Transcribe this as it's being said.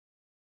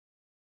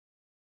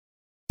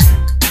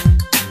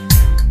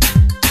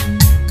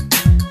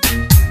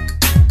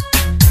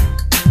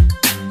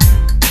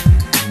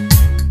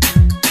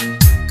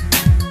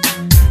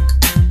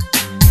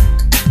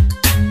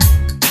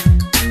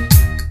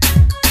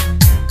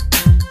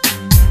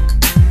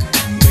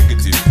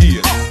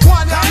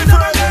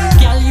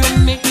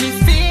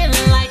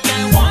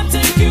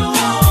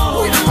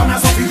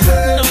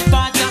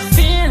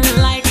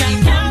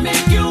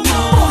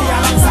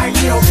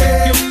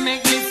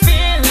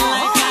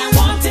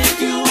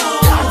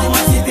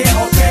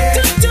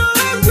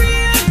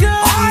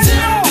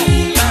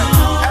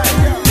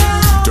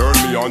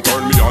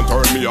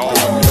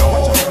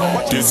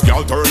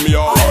turn me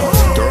on.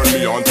 Turn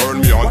me on,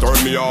 turn me on,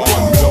 turn me on.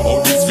 Me love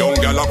how this young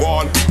girl a go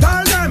on.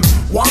 Tell them,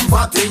 one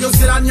party, you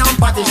still on your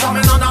party,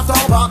 coming on after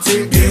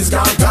party. This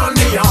girl turn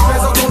me on.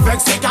 Les autres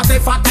vexés, car t'es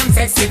fat and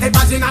sexy, t'es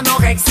pas une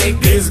anorexique.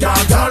 This girl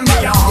turn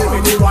me on. Give me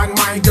the one,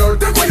 my girl,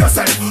 take what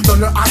yourself. Don't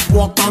you ask,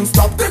 walk, don't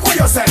stop, take what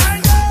yourself.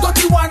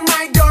 Dirty one,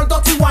 my girl,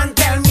 dirty one,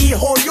 tell me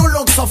how you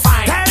look so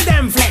fine. Tell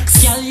them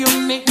flex. Girl, you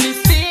make me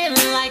feel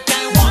like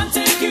I want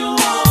to take you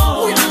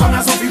home. Oui, comme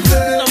la Sophie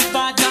Bleu. No,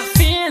 but I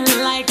feel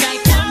like I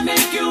can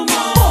make you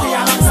move. Oui,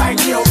 alongside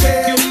me,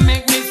 okay. You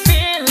make me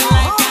feel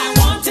like I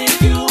want to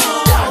take you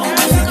home.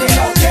 Just do it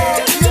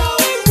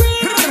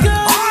real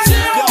good,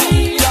 turn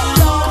me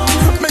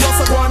on. Me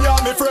just a go on, yeah,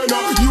 me friend.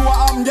 You a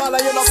girl,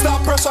 you no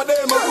stop pressure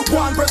them.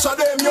 One pressure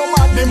them, you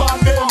mad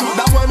demand them.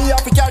 That's why me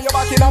have to carry you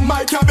back in a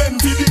my cabin.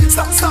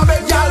 Stop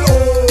it, girl,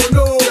 oh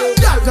no.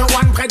 Girl, the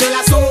one près de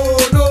la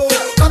sono.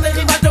 Quand tes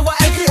rivales te voient,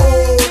 elle crie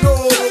oh no.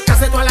 Car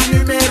c'est toi la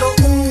numéro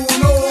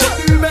uno.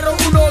 Numéro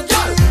uno,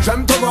 girl.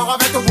 J'aime te voir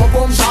avec ton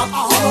pom-pom shot.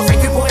 Fait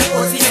que pour être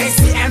aussi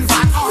sexy and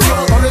fat.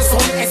 Dans le son,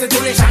 et c'est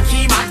tous les gens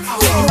qui matent.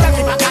 T'as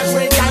qui va qu'à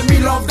jouer, girl, me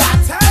love that.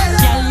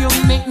 Girl, you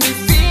make me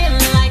feel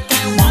like I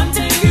want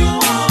to take you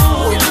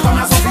home. Oui, comme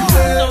la Sophie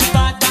Bleu. No,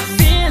 but I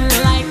feel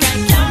like I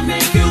can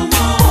make you move.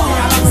 Oui,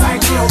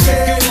 alongside me,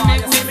 okay. You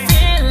make me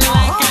feel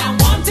like I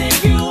want to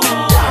take you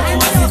home.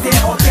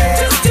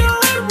 Just do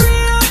it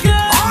real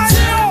good,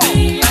 turn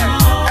me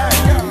on.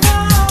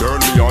 Turn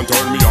me on,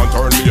 turn me on,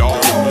 turn me on.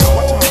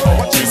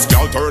 This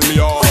girl turn me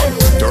on.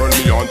 Turn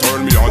me on,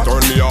 turn me on,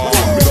 turn me on.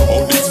 Me love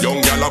how this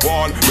young girl a go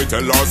on. Me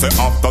tell her say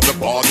after the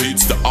party,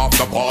 it's the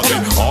after party.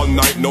 All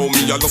night now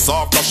me a just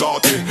after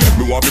shorty.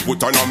 Me want to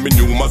put her on me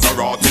new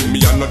Maserati.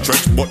 Me a no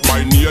stretch but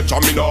by nature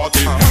me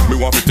naughty. Me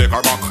want to take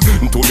her back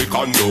to me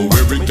condo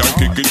where we can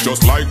kick it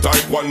just like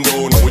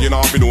taekwondo. Now you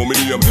not know me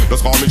name,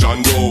 just call me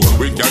Jando.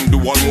 We can do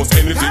almost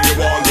anything you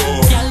want,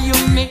 though. Girl, you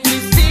make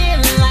me